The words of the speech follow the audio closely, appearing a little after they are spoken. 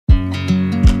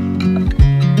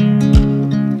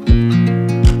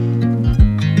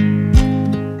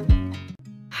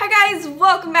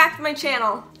my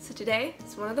channel. So today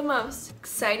is one of the most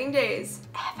exciting days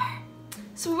ever.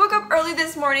 So we woke up early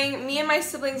this morning. Me and my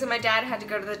siblings and my dad had to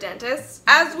go to the dentist.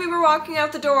 As we were walking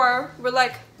out the door, we're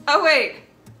like, oh wait,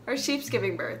 our sheep's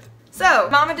giving birth. So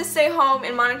Mom had to stay home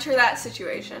and monitor that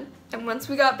situation. And once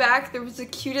we got back, there was the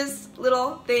cutest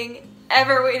little thing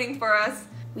ever waiting for us.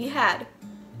 We had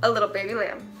a little baby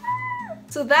lamb.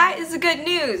 So that is the good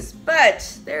news,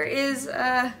 but there is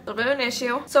a little bit of an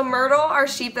issue. So Myrtle, our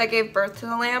sheep that gave birth to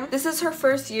the lamb, this is her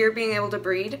first year being able to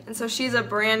breed, and so she's a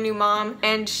brand new mom,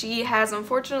 and she has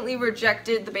unfortunately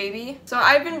rejected the baby. So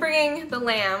I've been bringing the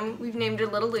lamb, we've named her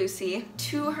Little Lucy,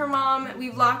 to her mom.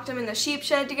 We've locked him in the sheep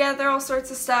shed together, all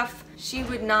sorts of stuff. She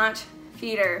would not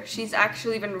feed her. She's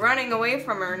actually been running away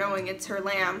from her knowing it's her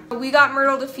lamb. We got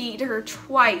Myrtle to feed her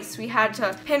twice. We had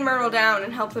to pin Myrtle down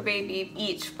and help the baby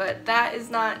each, but that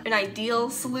is not an ideal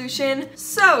solution.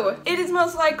 So it is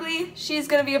most likely she's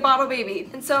gonna be a bottle baby.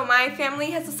 And so my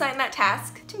family has assigned that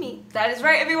task to me. That is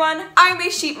right, everyone. I'm a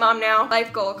sheep mom now.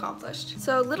 Life goal accomplished.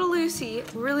 So little Lucy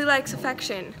really likes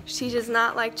affection. She does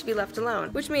not like to be left alone,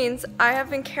 which means I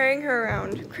have been carrying her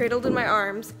around, cradled in my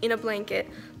arms, in a blanket,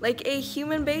 like a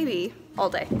human baby all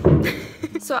day.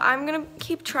 So I'm gonna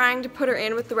keep trying to put her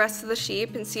in with the rest of the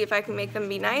sheep and see if I can make them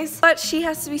be nice, but she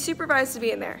has to be supervised to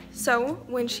be in there. So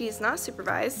when she's not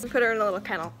supervised, we put her in a little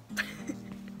kennel.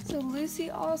 So Lucy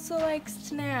also likes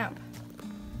to nap.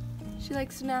 She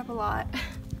likes to nap a lot.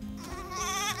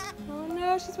 Oh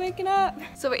no, she's waking up.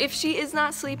 So if she is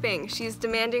not sleeping, she's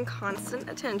demanding constant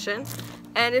attention,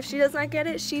 and if she does not get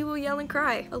it, she will yell and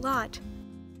cry a lot.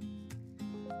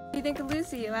 What do you think of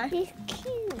Lucy, Eli? She's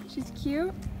cute. She's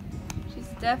cute? She's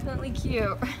definitely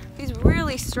cute. She's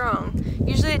really strong.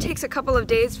 Usually it takes a couple of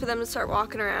days for them to start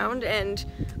walking around, and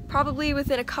probably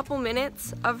within a couple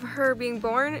minutes of her being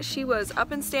born, she was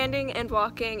up and standing and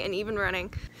walking and even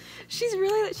running. She's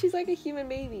like a human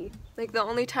baby. Like the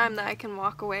only time that I can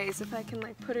walk away is if I can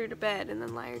like put her to bed and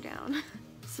then lie her down.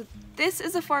 So this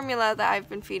is a formula that I've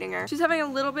been feeding her. She's having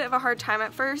a little bit of a hard time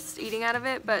at first eating out of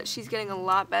it, but she's getting a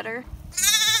lot better.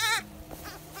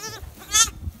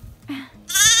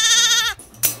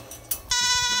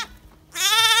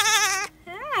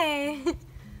 Hi!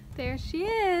 There she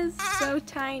is, so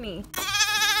tiny.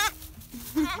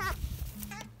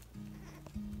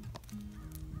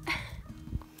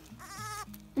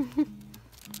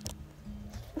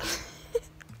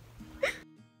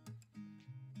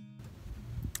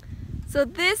 So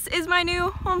this is my new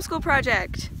homeschool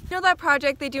project. You know that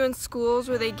project they do in schools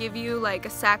where they give you like a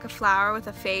sack of flour with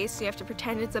a face and you have to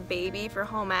pretend it's a baby for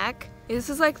home ec? This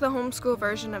is like the homeschool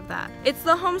version of that. It's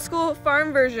the homeschool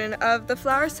farm version of the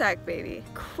flour sack baby.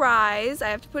 Cries, I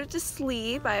have to put it to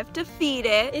sleep, I have to feed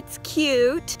it. It's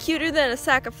cute. Cuter than a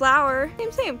sack of flour.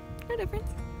 Same, no difference.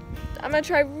 I'm gonna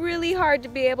try really hard to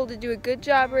be able to do a good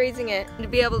job raising it and to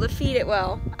be able to feed it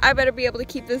well. I better be able to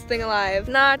keep this thing alive. If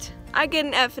not, I get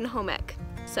an F in home ec.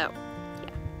 So, yeah.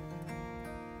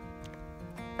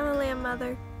 I'm a lamb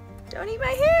mother. Don't eat my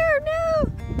hair,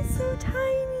 no! It's so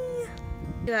tiny.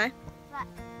 Eli?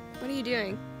 What are you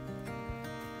doing?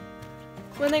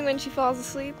 One thing when she falls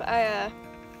asleep, I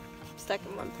stuck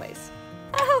in one place.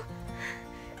 Oh!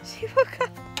 She woke up.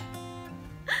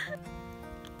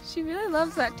 She really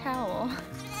loves that towel.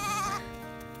 I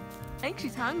think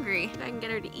she's hungry. I can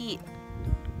get her to eat.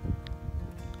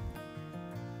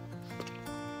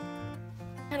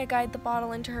 Kind of guide the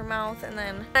bottle into her mouth, and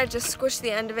then I just squish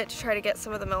the end of it to try to get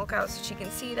some of the milk out so she can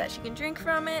see that she can drink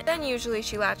from it. Then usually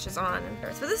she latches on.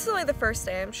 But this is only the first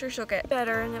day. I'm sure she'll get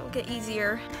better and it will get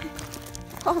easier.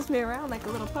 Follows me around like a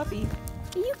little puppy.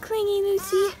 Are you clingy,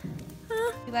 Lucy?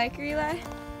 Huh? You like her, Eli?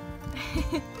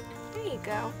 There you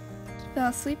go. She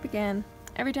fell asleep again.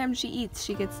 Every time she eats,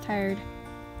 she gets tired.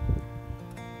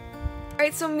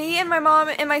 Alright, so me and my mom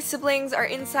and my siblings are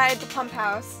inside the pump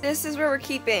house. This is where we're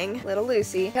keeping little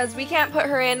Lucy, because we can't put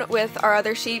her in with our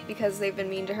other sheep because they've been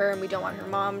mean to her and we don't want her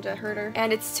mom to hurt her.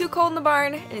 And it's too cold in the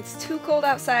barn and it's too cold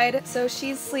outside, so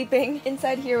she's sleeping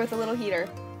inside here with a little heater.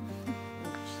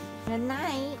 Good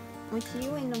night. We'll see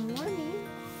you in the morning.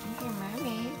 Okay,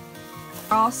 mommy.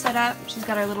 We're all set up. She's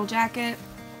got her little jacket.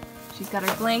 She's got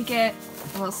her blanket,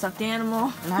 a little stuffed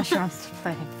animal. Not sure I'm still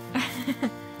playing.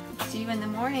 See you in the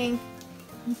morning.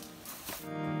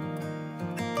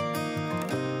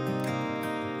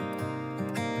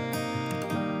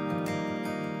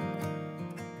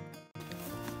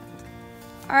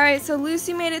 Alright, so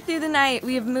Lucy made it through the night.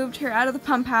 We have moved her out of the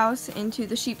pump house into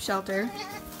the sheep shelter.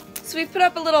 So we put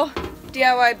up a little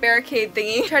DIY barricade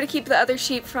thingy. Try to keep the other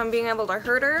sheep from being able to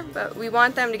hurt her, but we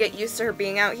want them to get used to her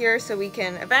being out here so we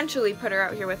can eventually put her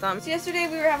out here with them. So yesterday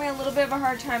we were having a little bit of a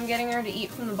hard time getting her to eat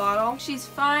from the bottle. She's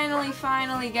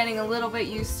finally getting a little bit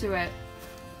used to it.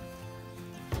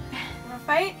 You wanna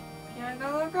fight? You wanna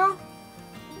go, little girl?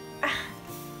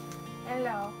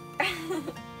 Hello.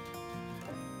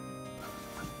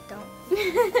 Don't.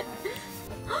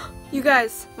 You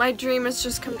guys, my dream has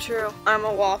just come true. I'm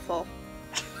a waffle.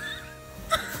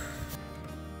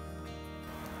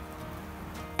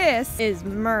 This is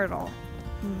Myrtle.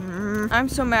 I'm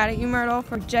so mad at you, Myrtle,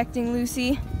 for rejecting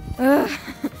Lucy. Ugh.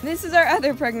 This is our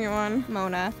other pregnant one,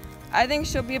 Mona. I think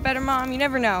she'll be a better mom, you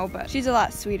never know, but she's a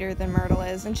lot sweeter than Myrtle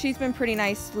is, and she's been pretty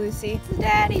nice to Lucy.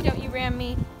 Daddy, don't you ram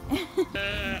me.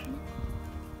 Nevaeh,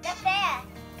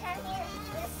 come here.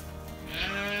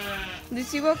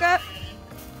 Lucy woke up?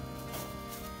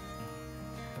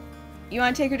 You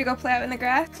want to take her to go play out in the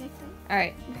grass?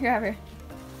 Alright, grab her.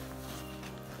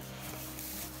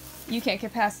 You can't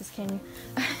get past this, can you?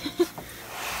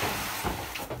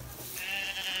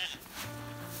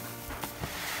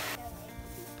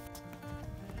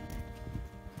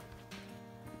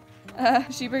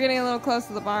 Sheep are getting a little close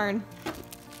to the barn.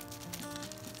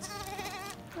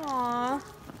 Aww,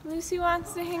 Lucy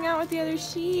wants to hang out with the other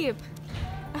sheep.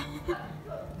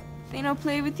 They don't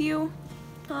play with you?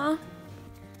 Huh?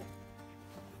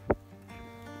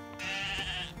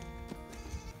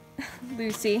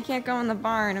 Lucy, can't go in the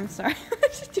barn, I'm sorry.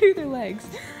 Just do their legs.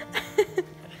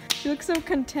 She looks so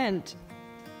content.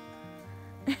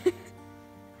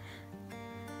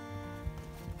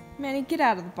 Manny, get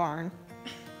out of the barn.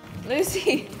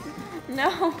 Lucy,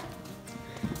 no.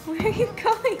 Where are you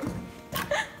going?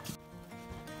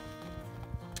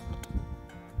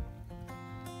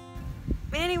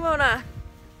 Manny won't,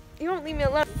 you won't leave me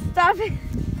alone. Stop it.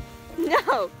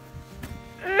 No.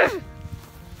 Ugh.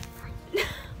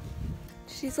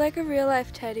 She's like a real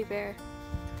life teddy bear.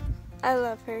 I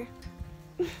love her.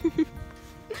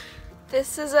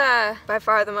 This is by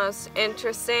far the most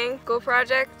interesting school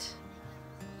project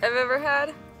I've ever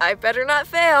had. I better not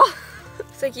fail.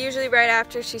 It's like usually right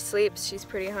after she sleeps, she's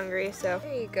pretty hungry, so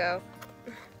there you go.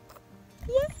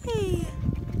 Yay!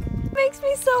 Makes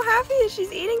me so happy that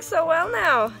she's eating so well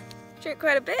now. Drink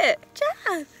quite a bit. Good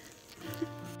job!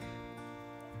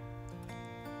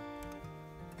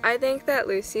 I think that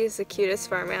Lucy is the cutest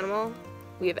farm animal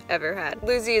we've ever had.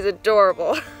 Lucy is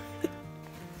adorable.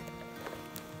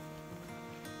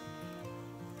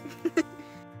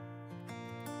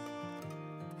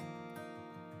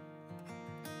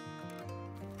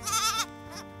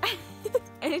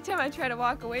 Anytime I try to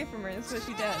walk away from her, that's what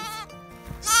she does.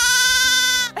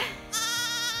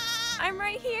 I'm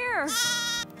right here.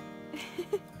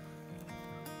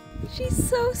 She's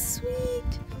so sweet.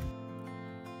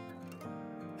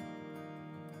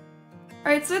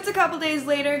 Alright, so it's a couple days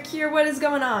later. Kier, what is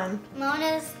going on?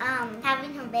 Mona's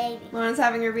having her baby. Mona's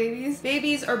having her babies?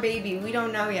 Babies or baby? We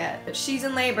don't know yet. But she's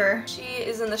in labor. She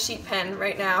is in the sheep pen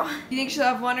right now. You think she'll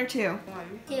have one or two?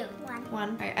 One. Two.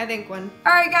 One. Alright, I think one.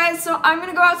 Alright guys, so I'm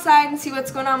gonna go outside and see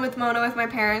what's going on with Mona with my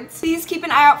parents. Please keep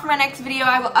an eye out for my next video.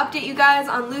 I will update you guys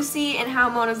on Lucy and how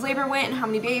Mona's labor went and how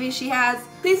many babies she has.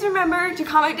 Please remember to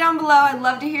comment down below. I'd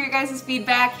love to hear your guys'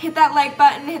 feedback. Hit that like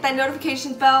button, hit that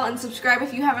notifications bell, and subscribe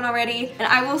if you haven't already. And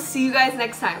I will see you guys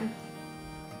next time.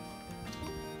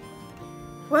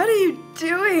 What are you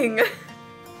doing?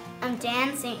 I'm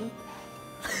dancing.